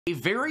A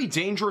very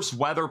dangerous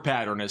weather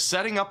pattern is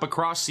setting up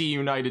across the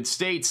United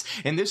States,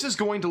 and this is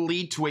going to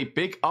lead to a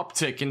big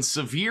uptick in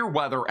severe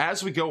weather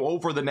as we go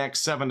over the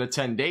next 7 to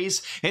 10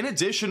 days, in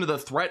addition to the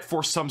threat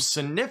for some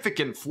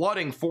significant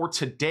flooding for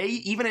today,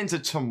 even into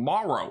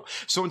tomorrow.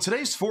 So in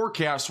today's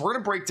forecast, we're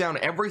going to break down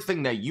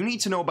everything that you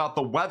need to know about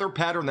the weather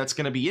pattern that's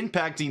going to be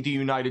impacting the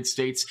United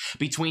States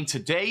between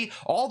today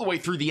all the way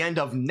through the end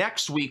of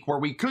next week, where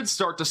we could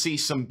start to see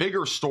some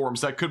bigger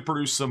storms that could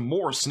produce some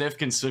more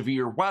significant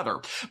severe weather.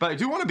 But I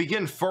do want to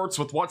begin first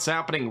with what's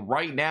happening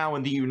right now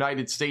in the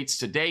United States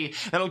today.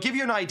 That'll give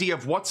you an idea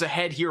of what's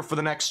ahead here for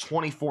the next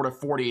 24 to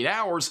 48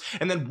 hours,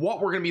 and then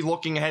what we're going to be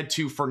looking ahead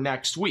to for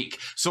next week.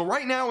 So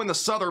right now in the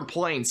southern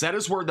plains, that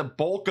is where the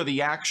bulk of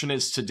the action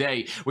is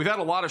today. We've had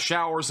a lot of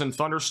showers and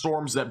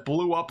thunderstorms that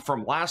blew up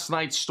from last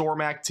night's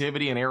storm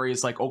activity in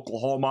areas like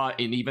Oklahoma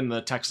and even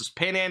the Texas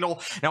Panhandle.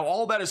 Now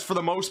all that is for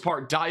the most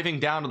part diving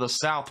down to the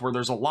south, where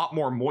there's a lot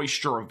more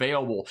moisture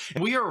available,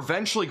 and we are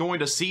eventually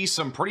going to see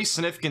some pretty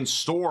significant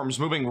storms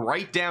moving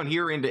right down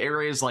here into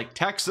areas like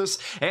Texas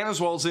and as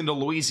well as into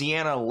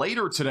Louisiana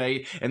later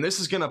today, and this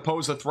is going to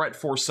pose a threat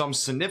for some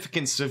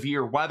significant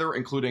severe weather,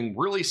 including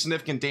really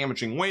significant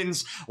damaging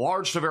winds,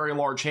 large to very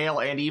large hail,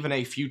 and even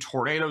a few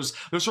tornadoes.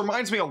 This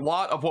reminds me a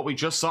lot of what we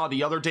just saw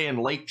the other day in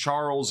Lake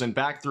Charles and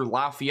back through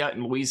Lafayette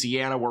in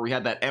Louisiana, where we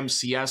had that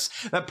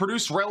MCS that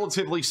produced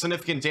relatively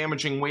significant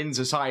damaging winds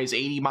as high as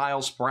 80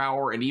 miles per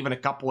hour and even a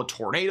couple of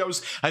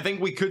tornadoes. I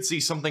think we could see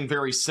something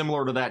very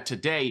similar to that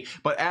today,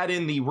 but add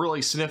in the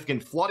really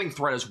significant flooding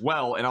threat as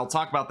well, and I'll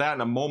talk about that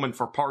in a moment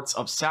for parts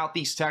of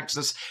southeast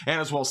Texas and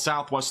as well as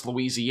southwest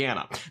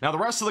Louisiana. Now the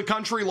rest of the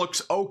country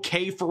looks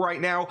okay for right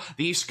now.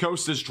 The East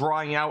Coast is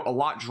drying out, a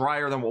lot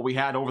drier than what we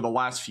had over the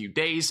last few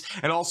days,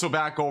 and also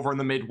back over in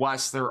the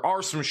Midwest there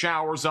are some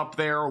showers up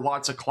there,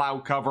 lots of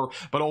cloud cover,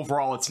 but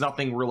overall it's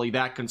nothing really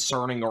that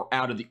concerning or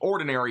out of the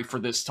ordinary for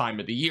this time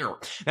of the year.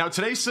 Now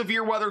today's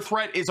severe weather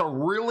threat is a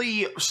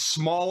really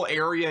small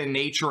area in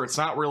nature. It's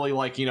not really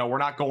like, you know, we're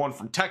not going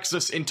from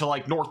Texas into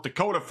like North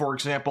Dakota, for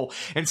example.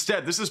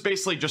 Instead, this is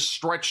basically just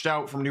stretched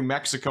out from New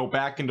Mexico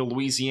back into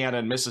Louisiana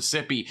and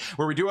Mississippi,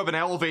 where we do have an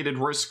elevated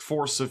risk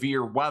for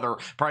severe weather,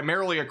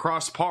 primarily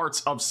across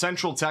parts of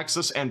central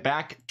Texas and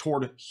back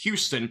toward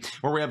Houston,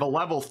 where we have a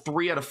level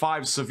 3 out of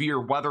 5 severe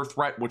weather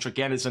threat, which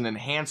again is an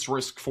enhanced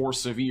risk for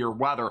severe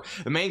weather.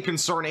 The main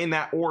concern in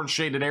that orange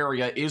shaded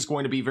area is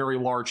going to be very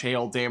large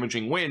hail,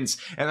 damaging winds,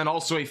 and then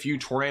also a few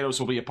tornadoes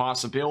will be a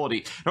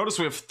possibility. Notice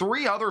we have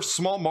 3 other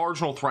small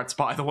marginal threats,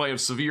 by the way, of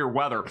severe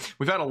weather.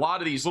 We've had a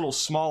lot of these little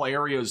small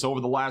areas over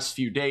the last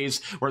few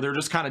days where they're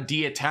just kind of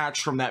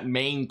detached from that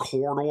main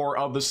corridor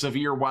of the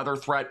severe weather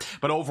threat,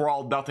 but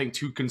overall nothing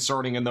too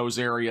concerning in those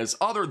areas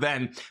other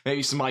than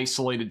maybe some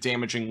isolated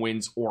damaging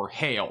winds or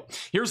hail.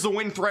 Here's the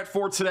wind threat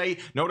for today.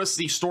 Notice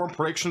the Storm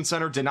Prediction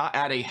Center did not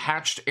add a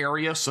hatched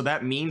area, so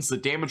that means the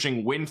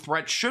damaging wind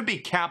threat should be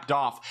capped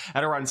off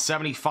at around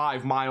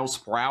 75 miles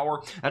per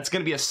hour. That's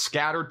going to be a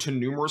scattered to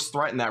numerous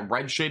threat in that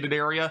red shaded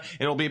area.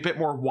 It'll be a bit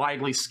more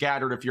widely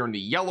scattered if you're in the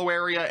yellow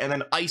area, and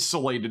then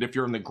isolated if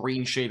you're in the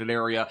green shaded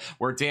area,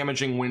 where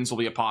damaging winds will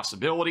be a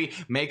possibility.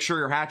 Make sure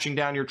you're hatching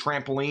down your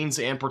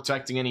trampolines and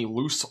protecting any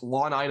loose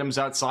lawn items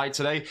outside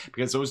today,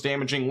 because those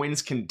damaging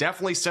winds can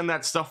definitely send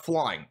that stuff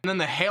flying. And then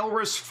the hail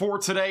risk for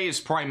today is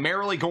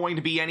primarily going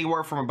to be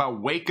anywhere from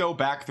about Waco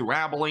back through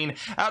Abilene,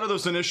 out of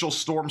those initial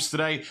storms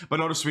today. But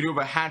notice we do have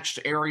a hatched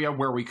area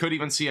where we could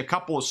even see a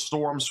couple of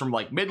storms from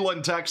like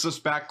Midland, Texas,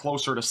 back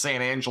closer to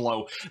San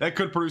Angelo that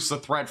could produce the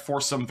threat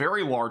for some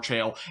very large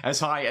hail as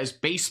high as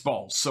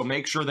baseballs. So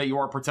make sure that you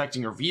are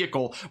protecting your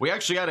vehicle. We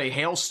actually had a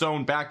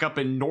hailstone back up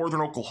in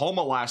northern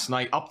Oklahoma last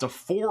night, up to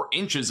 4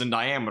 inches in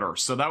diameter,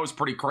 so that was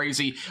pretty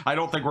crazy. I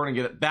don't think we're gonna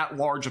get that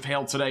large of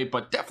hail today,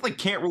 but definitely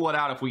can't rule it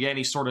out if we get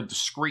any sort of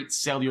discrete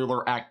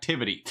cellular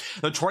activity.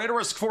 The tornado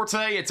risk for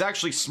today, it's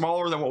actually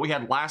smaller than what we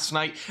had last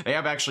night. They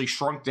have actually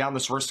shrunk down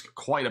this risk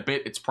quite a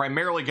bit. It's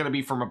primarily going to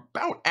be from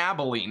about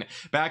Abilene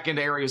back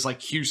into areas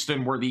like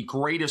Houston, where the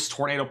greatest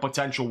tornado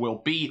potential will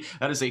be.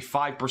 That is a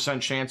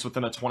 5% chance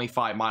within a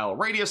 25-mile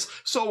radius,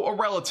 so a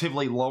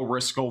relatively low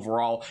risk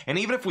overall. And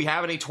even if we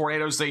have any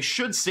tornadoes, they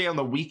should stay on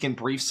the weak and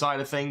brief side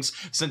of things,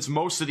 since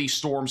most of these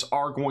storms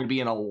are going to be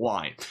in a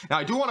line. Now,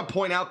 I do want to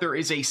point out there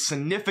is a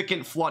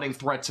significant flooding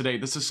threat today.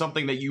 This is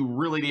something that you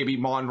really need to be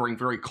monitoring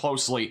very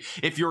closely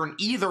if you're in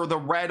either the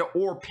red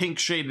or pink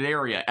shaded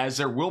area, as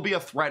there will be a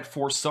threat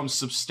for some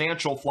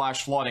substantial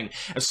flash flooding,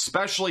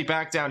 especially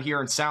back down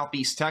here in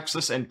southeast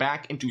Texas and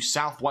back into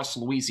southwest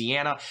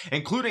Louisiana,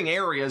 including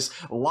areas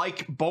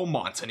like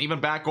Beaumont and even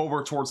back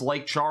over towards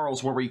Lake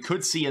Charles, where we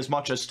could see as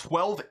much as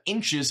 12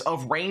 inches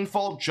of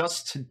rainfall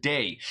just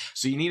today.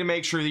 So you need to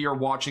make sure that you're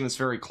watching this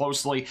very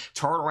closely.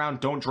 Turn around,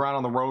 don't drown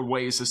on the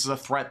roadways. This is a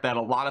threat that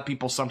a lot of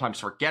people sometimes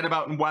forget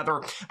about in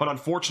weather, but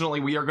unfortunately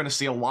we are going to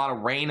see a lot of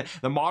rain.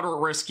 The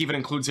moderate risk even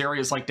includes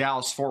areas like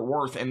Dallas, Fort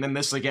Worth, and then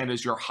this again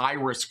is your high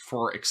risk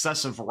for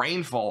excessive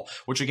rainfall,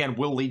 which again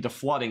will lead to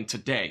flooding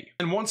today.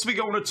 And once we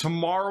go into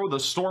tomorrow, the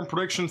Storm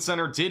Prediction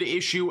Center did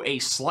issue a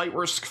slight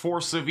risk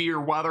for severe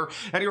weather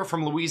anywhere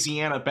from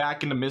Louisiana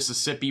back into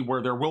Mississippi,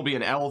 where there will be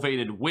an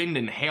elevated wind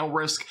and hail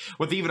risk,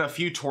 with even a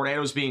few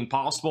tornadoes being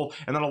possible,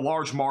 and then a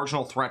large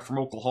marginal threat from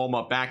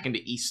Oklahoma back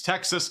into East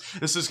Texas.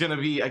 This is going to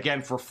be,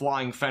 again, for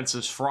flying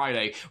fences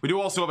Friday. We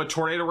do also have a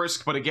tornado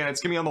risk, but again,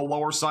 it's going to be on the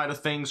lower side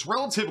of things,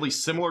 relatively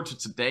similar to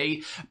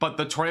today, but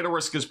the tornado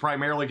risk is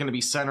primarily going to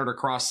be centered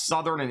across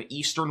southern and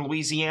eastern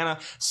Louisiana,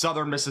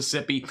 southern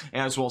Mississippi,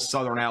 and as well as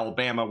southern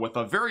Alabama, with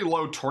a very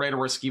low tornado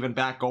risk even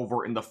back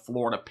over in the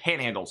Florida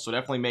Panhandle. So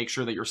definitely make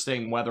sure that you're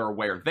staying weather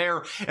aware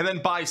there. And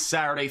then by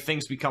Saturday,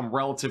 things become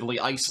relatively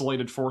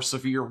isolated for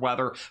severe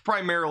weather,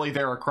 primarily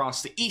there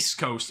across the East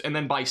Coast. And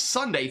then by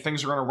Sunday,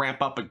 things are going to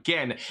ramp up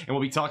again, and we'll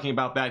be talking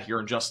about that here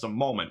in just a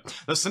moment.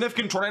 The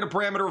significant tornado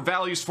parameter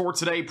values for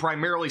today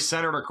primarily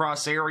centered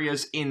across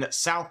areas in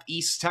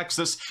southeast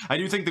Texas. I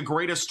do think the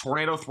greatest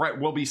tornado threat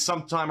will be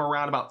sometime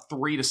around about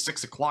 3 to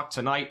 6 o'clock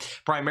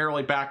tonight,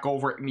 primarily back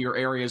over near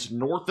areas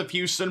north of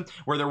Houston,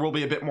 where there will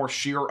be a bit more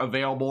shear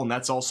available, and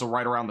that's also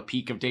right around the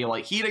peak of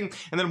daylight heating.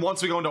 And then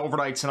once we go into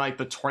overnight tonight,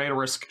 the tornado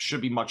risk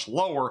should be much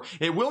lower.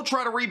 It will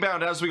try to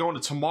rebound as we go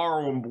into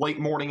tomorrow and late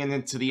morning and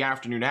into the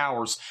afternoon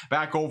hours,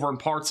 back over in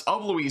parts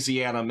of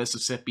Louisiana,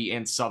 Mississippi,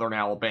 and southern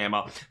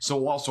Alabama. So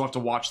we'll also have to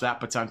watch that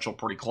potential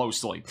pretty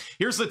closely.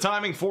 Here's the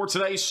timing for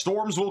today.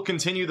 Storms will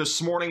continue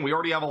this morning. We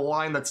already have a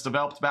line that's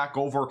developed back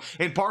over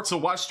in parts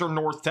of western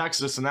North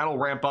Texas, and that'll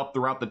ramp up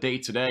throughout the day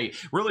today,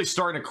 really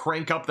starting to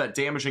crank up that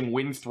damaging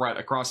wind threat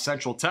across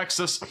central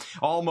Texas.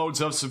 All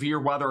modes of severe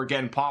weather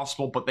again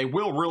possible, but they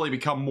will really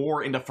become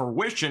more into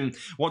fruition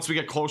once we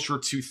get closer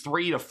to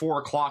 3 to 4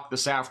 o'clock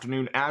this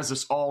afternoon, as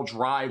this all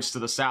drives to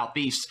the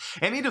southeast.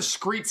 Any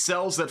discrete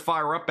cells that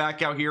fire up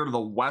back out here to the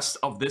west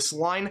of this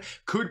line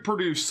could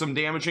produce some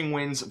damaging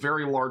winds,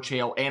 very large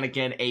hail, and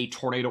again a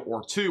tornado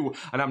or two.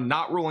 And I'm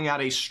not ruling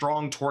out a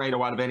strong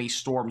tornado out of any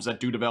storms that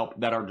do develop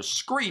that are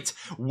discrete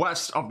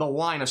west of the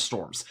line of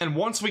storms. And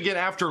once we get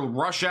after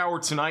rush hour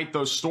tonight,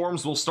 those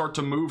storms will start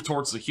to move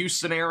towards the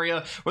Houston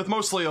area, with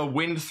mostly a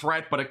wind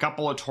threat, but a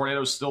couple of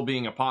tornadoes still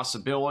being a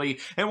possibility.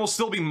 And we'll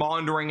still be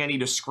monitoring any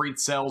discrete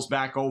cells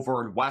back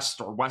over in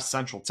west or west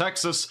central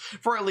Texas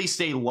for at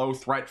least a low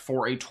threat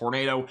for a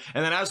tornado.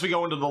 And then as we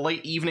go into the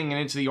late evening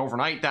and into the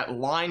overnight, that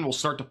line will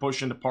start to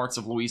push into parts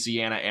of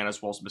Louisiana and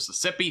as well as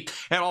Mississippi.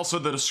 And also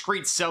the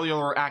discrete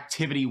cellular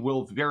activity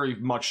will very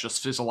much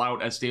just fizzle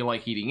out as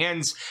daylight heating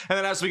ends. And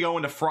then as we go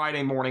into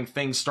Friday morning,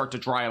 things start to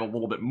dry out a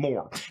little bit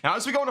more. Now,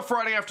 as we go into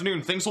Friday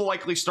afternoon, things will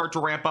likely start to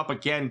ramp up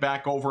again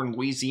back over in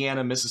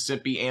Louisiana,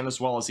 Mississippi, and as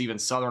well as even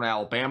southern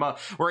Alabama,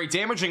 where a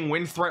damaging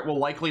wind threat will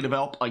likely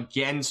develop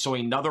again. So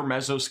another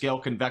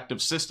mesoscale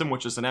convective system,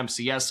 which is an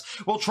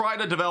MCS, will try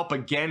to develop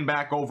again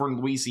back over in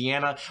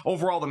Louisiana.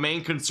 Overall, the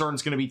main concern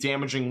is going to be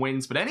damaging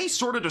winds, but any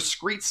sort of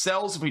discrete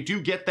cells, if we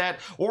do get that,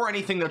 or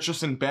anything that's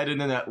just embedded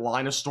in that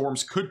line of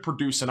storms, could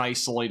produce an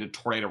isolated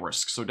tornado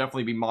risk. So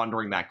definitely be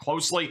monitoring that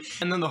closely.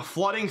 And then the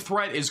flooding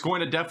threat is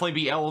going to definitely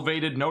be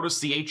elevated. Notice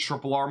the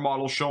HRRR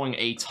model showing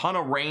a ton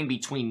of rain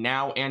between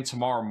now and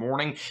tomorrow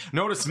morning.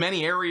 Notice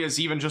many areas,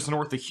 even just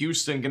north of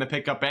Houston, going to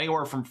pick up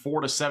anywhere from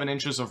 4 to 7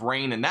 inches of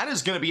rain, and that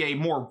is going to be a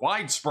more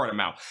widespread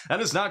amount.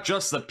 That is not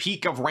just the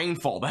peak of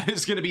rainfall. That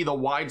is going to be the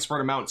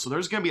widespread amount. So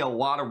there's going to be a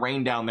lot of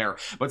rain down there,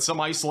 but some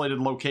isolated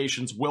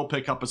locations will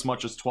pick up as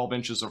much as 12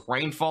 inches of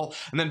rainfall.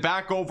 And then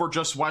back over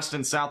just west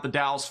and south of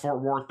Dallas,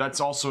 Fort Worth,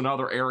 that's also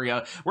another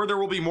area where there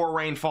will be more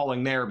rain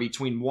falling there,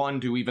 between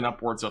 1 to even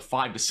upwards of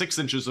 5 to 6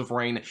 inches of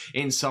rain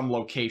in some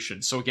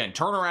locations. So again,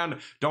 turn around,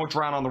 don't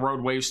drown on the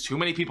roadways. Too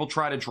many people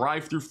try to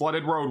drive through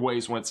flooded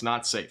roadways when it's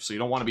not safe, so you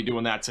don't want to be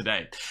doing that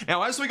today.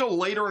 Now, as we go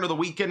later into the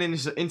weekend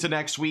into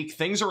next week,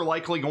 things are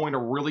likely going to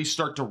really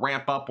start to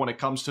ramp up when it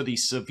comes to the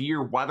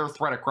severe weather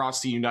threat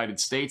across the United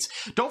States.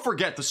 Don't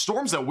forget, the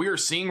storms that we're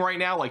seeing right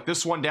now, like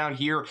this one down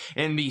here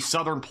in the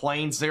southern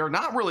plains, they are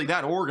not really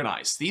that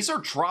organized. These are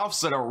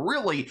troughs that are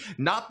really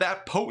not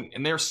that potent,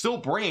 and they're still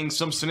bringing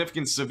some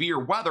significant severe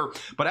weather.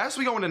 But as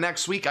we go into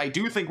next week, I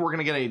do think we're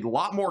going to get a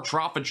lot more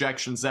trough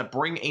ejections that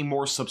bring a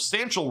more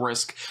substantial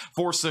risk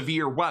for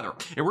severe weather.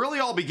 It really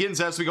all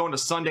begins as we go into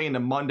Sunday into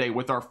Monday,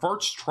 with our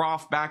first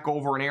trough back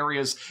over in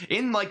areas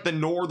in like the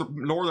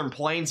northern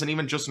plains and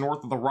even just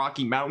north of the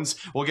Rocky Mountains.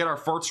 We'll get our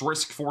first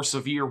risk for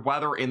severe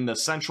weather in the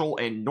central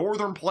and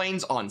northern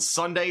plains on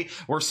Sunday,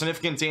 where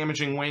significant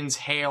damaging winds,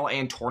 hail,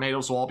 and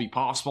tornadoes will all be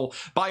possible.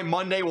 By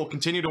Monday, we'll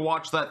continue to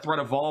watch that threat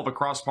evolve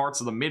across parts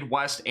of the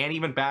Midwest and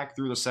even back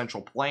through the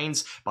central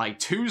plains. By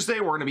Tuesday,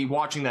 we're going to be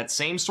watching that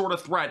same sort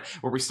of threat,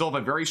 where we still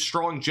have a very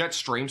strong jet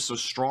stream, so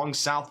strong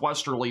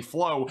southwesterly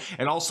flow,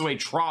 and also a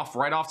trough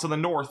right off to the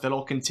north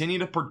that'll continue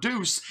to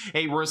produce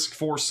a risk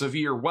for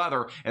severe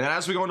weather. And then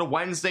as we go into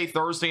Wednesday,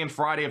 Thursday, and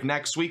Friday of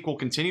next week, we'll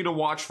continue to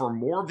watch for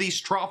more of these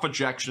trough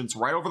ejections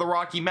right over the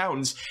Rocky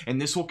Mountains,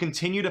 and this will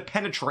continue to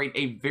penetrate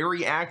a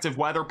very active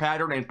weather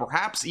pattern, and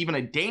perhaps even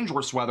a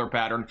dangerous weather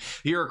pattern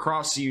here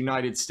across the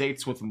United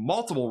States, with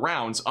multiple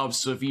rounds of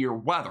severe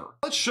weather.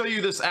 Let's show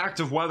you this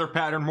active weather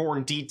pattern more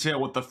in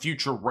detail with the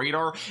future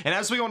radar. And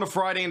as we go into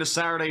Friday into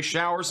Saturday,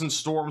 showers and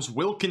storms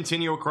will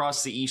continue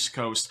across the East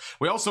Coast.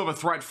 We also have a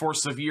threat for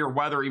severe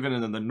weather even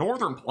in the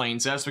northern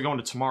plains as we go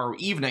into tomorrow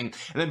evening.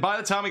 And then by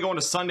the time we go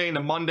into Sunday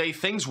into Monday,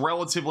 things things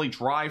relatively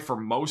dry for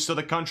most of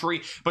the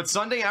country, but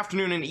Sunday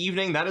afternoon and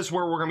evening, that is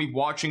where we're going to be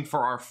watching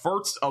for our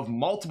first of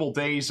multiple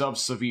days of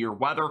severe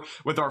weather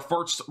with our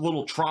first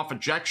little trough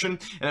ejection.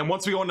 And then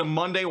once we go into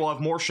Monday, we'll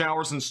have more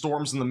showers and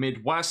storms in the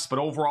Midwest, but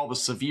overall the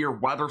severe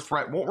weather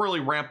threat won't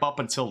really ramp up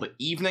until the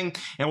evening,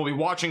 and we'll be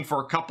watching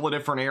for a couple of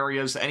different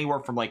areas,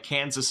 anywhere from like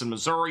Kansas and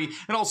Missouri,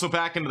 and also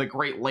back into the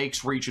Great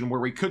Lakes region, where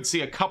we could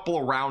see a couple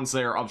of rounds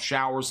there of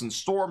showers and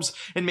storms,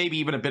 and maybe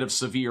even a bit of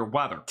severe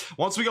weather.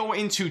 Once we go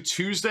into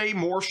Tuesday,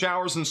 more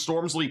showers and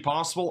storms will be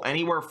possible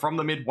anywhere from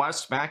the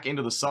Midwest back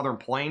into the southern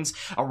plains,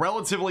 a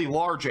relatively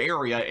large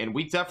area, and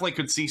we definitely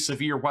could see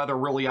severe weather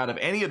really out of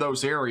any of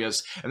those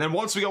areas. And then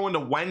once we go into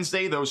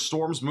Wednesday, those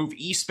storms move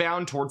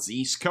eastbound towards the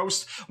East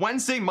Coast.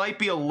 Wednesday might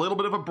be a little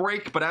bit of a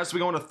break, but as we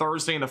go into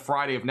Thursday and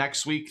Friday of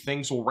next week,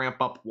 things will ramp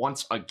up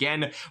once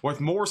again with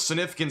more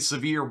significant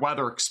severe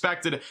weather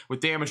expected, with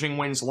damaging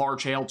winds,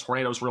 large hail,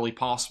 tornadoes really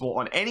possible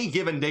on any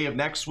given day of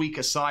next week,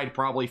 aside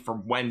probably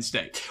from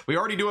Wednesday. We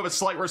already do have a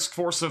slight risk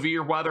for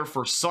severe weather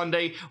for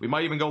Sunday. We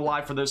might even go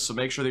live for this, so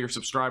make sure that you're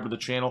subscribed to the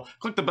channel.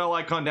 Click the bell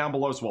icon down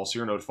below as well so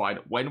you're notified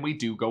when we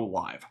do go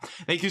live.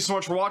 Thank you so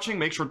much for watching.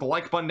 Make sure to hit the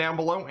like button down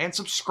below and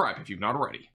subscribe if you've not already.